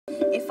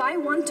If I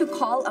want to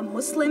call a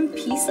Muslim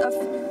piece of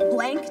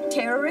blank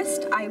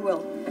terrorist, I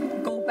will.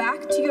 Go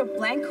back to your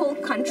blank hole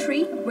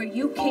country where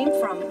you came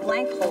from,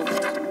 blank hole.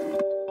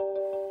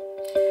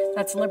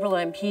 That's Liberal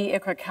MP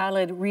Iqra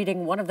Khalid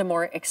reading one of the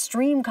more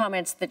extreme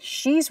comments that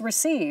she's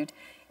received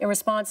in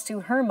response to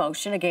her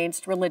motion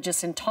against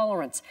religious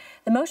intolerance.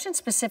 The motion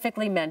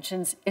specifically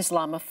mentions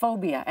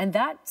Islamophobia, and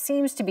that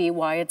seems to be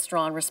why it's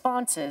drawn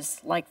responses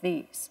like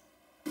these.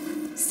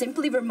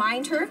 Simply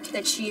remind her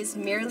that she is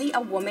merely a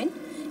woman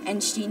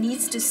and she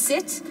needs to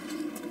sit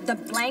the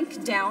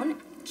blank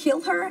down,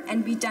 kill her,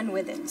 and be done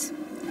with it.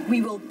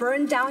 We will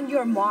burn down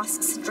your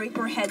mosques,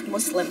 draper-head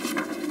Muslim.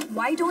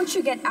 Why don't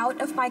you get out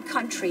of my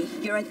country?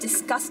 You're a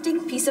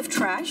disgusting piece of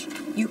trash,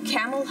 you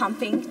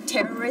camel-humping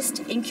terrorist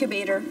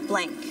incubator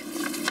blank.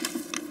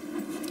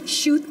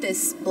 Shoot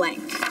this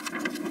blank.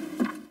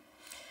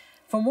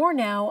 For more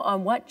now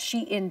on what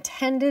she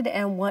intended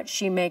and what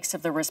she makes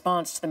of the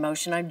response to the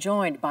motion, I'm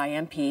joined by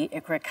MP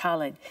Iqra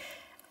Khalid.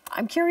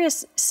 I'm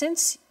curious,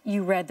 since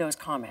you read those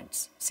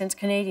comments, since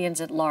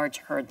Canadians at large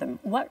heard them,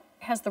 what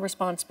has the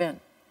response been?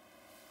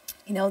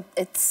 You know,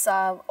 it's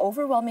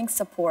overwhelming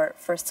support,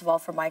 first of all,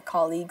 for my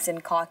colleagues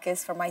in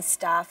caucus, for my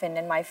staff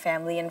and my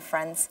family and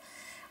friends.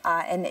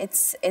 And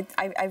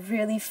I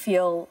really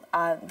feel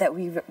that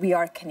we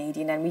are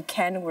Canadian and we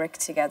can work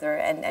together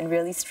and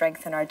really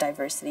strengthen our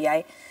diversity.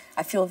 I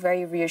feel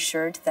very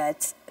reassured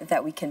that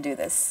we can do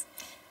this.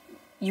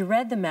 You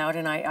read them out,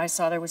 and I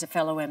saw there was a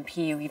fellow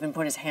MP who even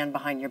put his hand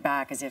behind your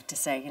back as if to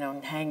say, you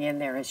know, hang in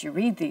there as you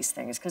read these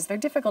things, because they're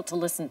difficult to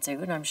listen to,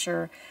 and I'm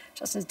sure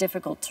just as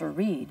difficult to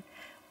read.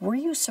 Were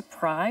you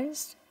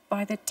surprised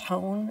by the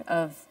tone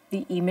of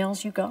the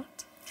emails you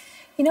got?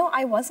 You know,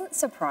 I wasn't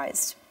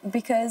surprised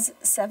because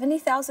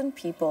 70,000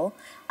 people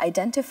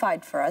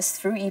identified for us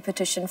through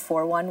e-petition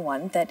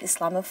 411 that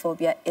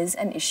Islamophobia is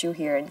an issue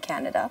here in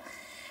Canada.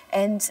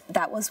 And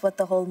that was what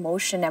the whole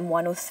motion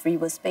M103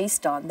 was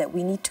based on, that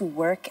we need to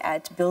work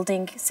at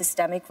building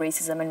systemic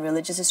racism and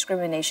religious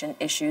discrimination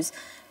issues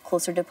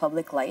closer to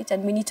public light,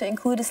 and we need to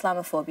include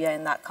Islamophobia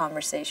in that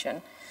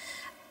conversation.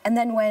 And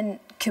then when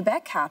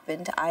Quebec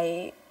happened,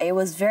 it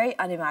was very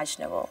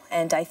unimaginable.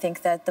 And I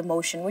think that the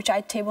motion, which I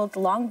tabled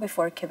long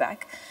before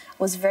Quebec,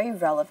 was very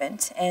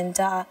relevant. And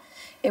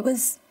it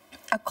was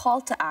a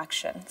call to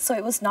action. So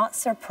it was not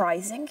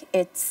surprising.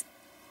 It's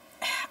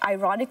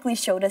ironically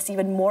showed us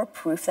even more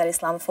proof that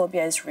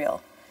Islamophobia is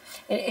real.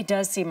 It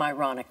does seem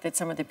ironic that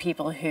some of the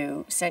people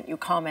who sent you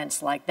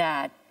comments like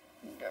that,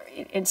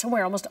 in some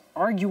way, almost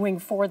arguing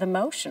for the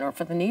motion or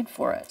for the need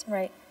for it.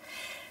 Right.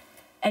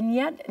 And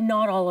yet,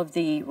 not all of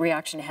the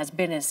reaction has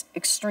been as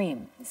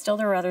extreme. Still,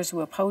 there are others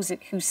who oppose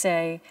it, who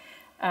say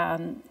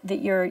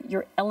that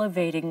you're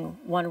elevating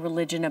one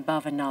religion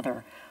above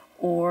another,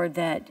 or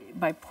that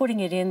by putting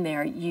it in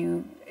there,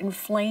 you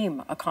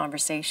inflame a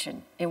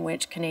conversation in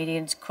which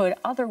Canadians could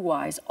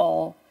otherwise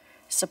all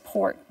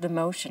support the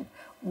motion.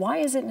 Why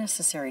is it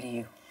necessary to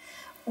you?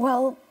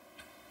 Well,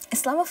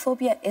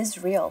 Islamophobia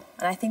is real,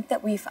 and I think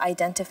that we've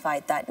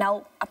identified that.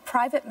 Now, a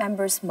private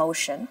member's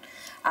motion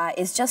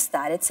is just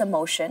that. It's a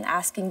motion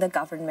asking the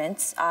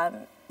government,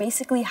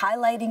 basically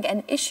highlighting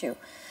an issue.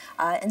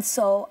 And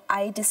so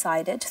I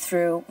decided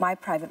through my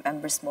private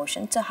member's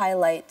motion to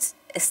highlight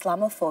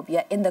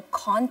Islamophobia in the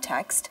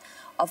context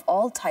of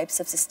all types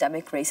of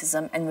systemic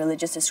racism and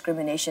religious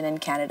discrimination in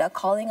Canada,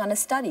 calling on a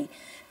study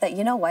that,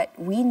 you know what,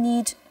 we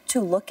need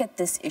to look at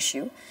this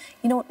issue.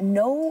 You know,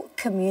 no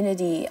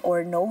community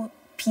or no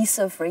piece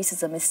of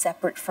racism is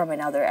separate from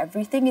another.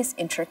 Everything is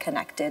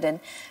interconnected, and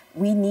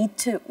we need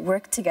to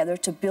work together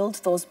to build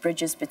those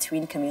bridges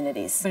between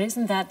communities. But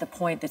isn't that the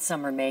point that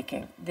some are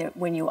making? That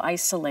when you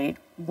isolate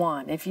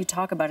one, if you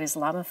talk about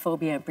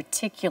Islamophobia in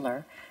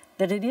particular,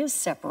 that it is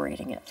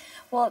separating it?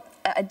 Well,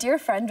 a dear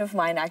friend of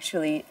mine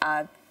actually,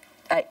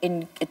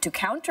 to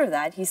counter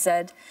that, he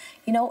said,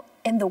 you know,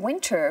 in the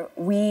winter,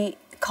 we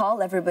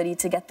call everybody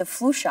to get the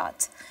flu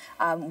shot.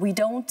 We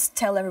don't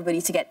tell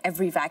everybody to get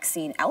every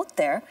vaccine out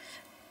there.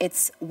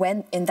 It's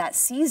when in that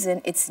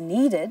season it's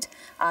needed,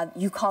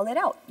 you call it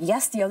out.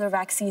 Yes, the other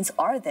vaccines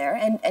are there,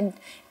 and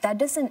that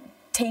doesn't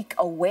take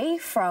away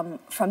from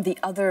the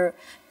other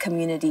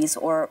communities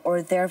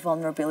or their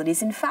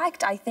vulnerabilities. In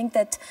fact, I think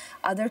that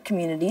other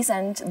communities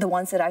and the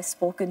ones that I've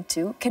spoken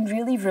to can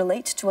really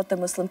relate to what the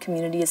Muslim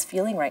community is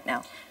feeling right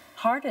now.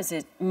 Hard as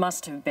it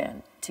must have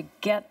been to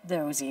get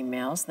those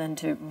emails, then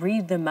to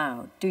read them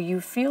out, do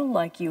you feel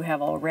like you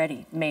have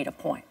already made a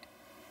point?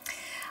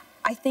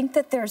 I think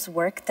that there's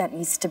work that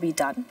needs to be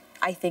done.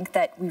 I think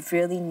that we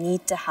really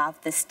need to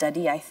have this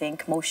study. I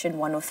think Motion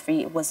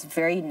 103 was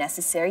very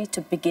necessary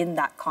to begin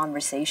that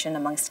conversation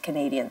amongst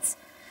Canadians.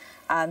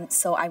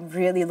 So I'm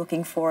really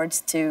looking forward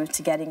to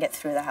getting it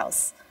through the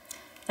House.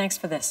 Thanks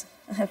for this.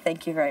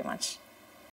 Thank you very much.